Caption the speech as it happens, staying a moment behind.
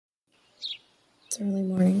It's early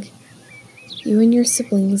morning. You and your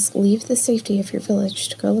siblings leave the safety of your village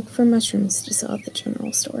to go look for mushrooms to sell at the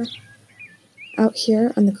general store. Out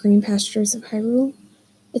here on the green pastures of Hyrule,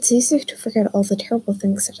 it's easy to forget all the terrible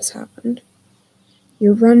things that has happened.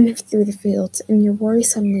 You run through the fields and your worry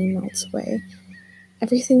suddenly melts away.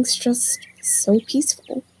 Everything's just so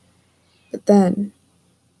peaceful. But then,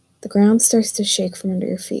 the ground starts to shake from under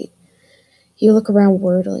your feet. You look around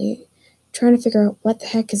worriedly, trying to figure out what the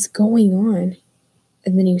heck is going on,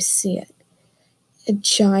 and then you see it. A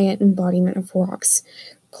giant embodiment of rocks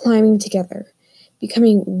climbing together,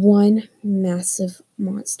 becoming one massive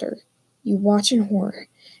monster. You watch in horror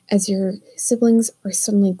as your siblings are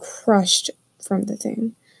suddenly crushed from the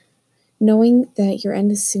thing. Knowing that your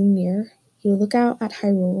end is soon near, you look out at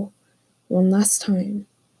Hyrule one last time.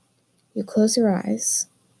 You close your eyes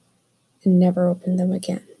and never open them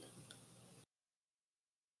again.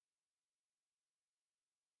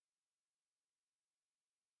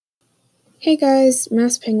 Hey guys,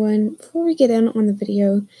 Mass Penguin. Before we get in on the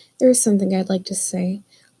video, there is something I'd like to say.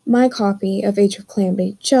 My copy of Age of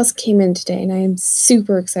Calamity just came in today and I am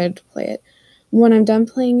super excited to play it. When I'm done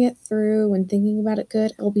playing it through and thinking about it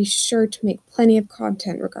good, I'll be sure to make plenty of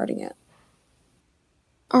content regarding it.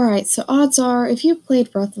 Alright, so odds are, if you've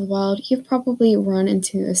played Breath of the Wild, you've probably run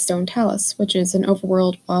into a Stone Talus, which is an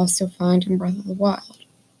overworld boss you'll find in Breath of the Wild.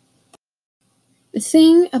 The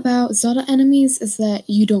thing about Zelda enemies is that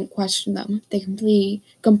you don't question them. They can be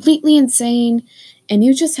completely insane, and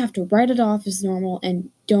you just have to write it off as normal and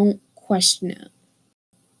don't question it.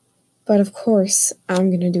 But of course,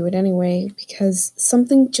 I'm gonna do it anyway, because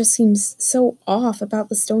something just seems so off about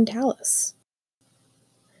the Stone Talus.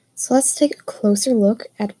 So let's take a closer look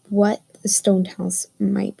at what the Stone Talus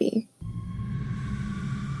might be.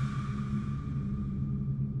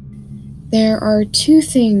 There are two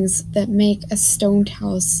things that make a Stone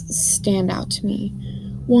Talus stand out to me.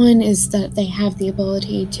 One is that they have the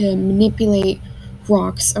ability to manipulate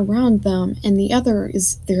rocks around them, and the other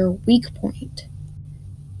is their weak point.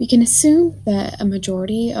 We can assume that a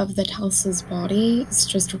majority of the Talus's body is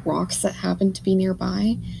just rocks that happen to be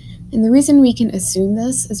nearby, and the reason we can assume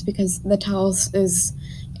this is because the Talus is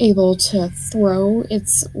able to throw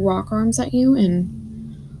its rock arms at you, and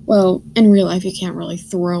well, in real life, you can't really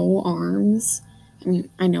throw arms. I mean,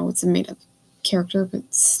 I know it's a made-up character,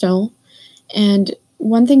 but still. And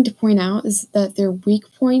one thing to point out is that their weak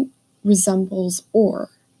point resembles ore.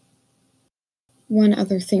 One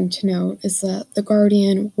other thing to note is that the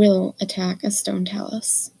Guardian will attack a Stone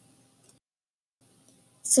Talus.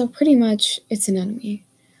 So pretty much, it's an enemy.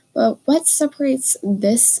 But what separates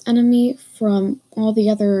this enemy from all the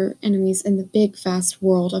other enemies in the big, vast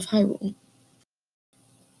world of Hyrule?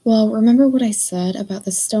 Well, remember what I said about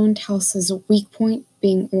the Stone Talus's weak point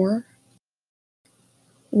being ore?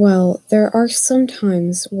 Well, there are some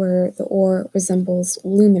times where the ore resembles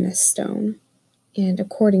luminous stone, and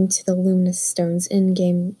according to the luminous stone's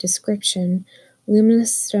in-game description,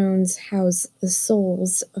 luminous stones house the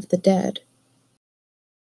souls of the dead.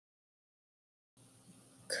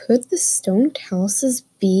 Could the Stone Taluses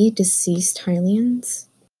be deceased Hylians?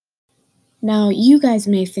 Now, you guys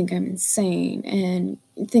may think I'm insane, and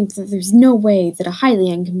think that there's no way that a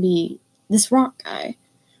Hylian can be this rock guy.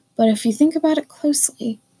 But if you think about it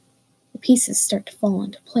closely, the pieces start to fall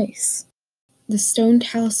into place. The Stone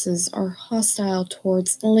Taluses are hostile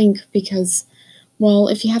towards Link because, well,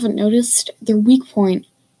 if you haven't noticed, their weak point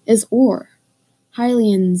is ore.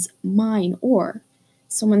 Hylians mine ore,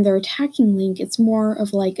 so when they're attacking Link, it's more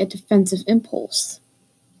of like a defensive impulse.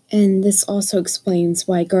 And this also explains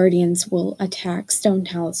why Guardians will attack Stone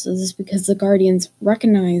Taluses, because the Guardians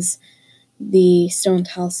recognize the Stone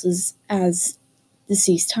Taluses as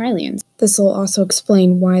deceased Hylians. This will also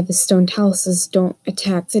explain why the Stone Taluses don't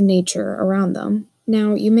attack the nature around them.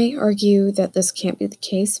 Now, you may argue that this can't be the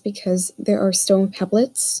case because there are stone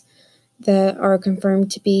pebblets that are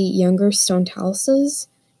confirmed to be younger Stone Taluses,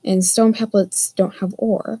 and stone pebblets don't have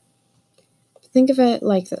ore. Think of it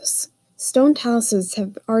like this. Stone Taluses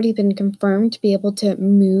have already been confirmed to be able to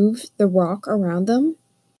move the rock around them,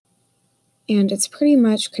 and it's pretty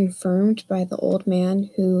much confirmed by the old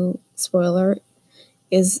man who, spoiler,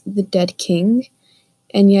 is the dead king,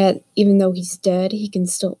 and yet, even though he's dead, he can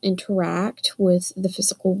still interact with the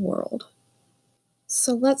physical world.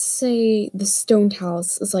 So let's say the Stone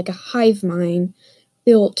Talus is like a hive mind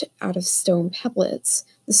built out of stone pebblets.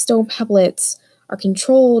 The stone pebblets are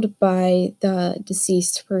controlled by the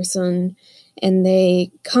deceased person, and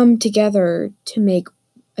they come together to make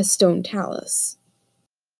a Stone Talus.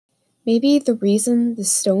 Maybe the reason the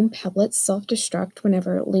stone pebblets self-destruct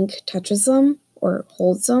whenever Link touches them or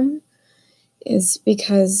holds them is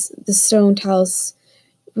because the Stone Talus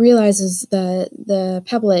realizes that the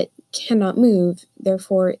pebblet cannot move,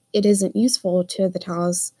 therefore it isn't useful to the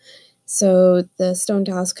Talus, so the Stone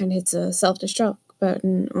Talus kind of hits a self-destruct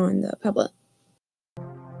button on the pebblet.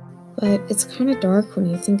 But it's kind of dark when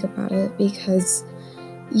you think about it, because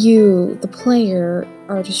you, the player,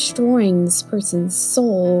 are destroying this person's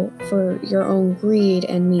soul for your own greed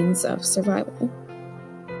and means of survival.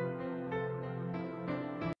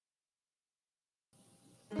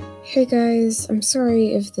 Hey guys, I'm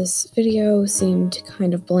sorry if this video seemed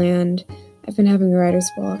kind of bland. I've been having writer's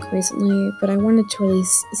block recently, but I wanted to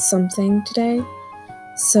release something today.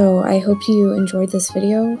 So I hope you enjoyed this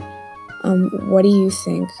video. What do you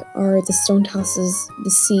think? Are the Stone Taluses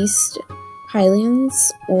deceased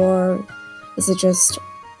Hylians, or is it just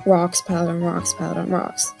rocks piled on rocks piled on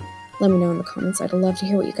rocks? Let me know in the comments. I'd love to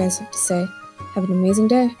hear what you guys have to say. Have an amazing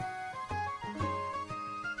day.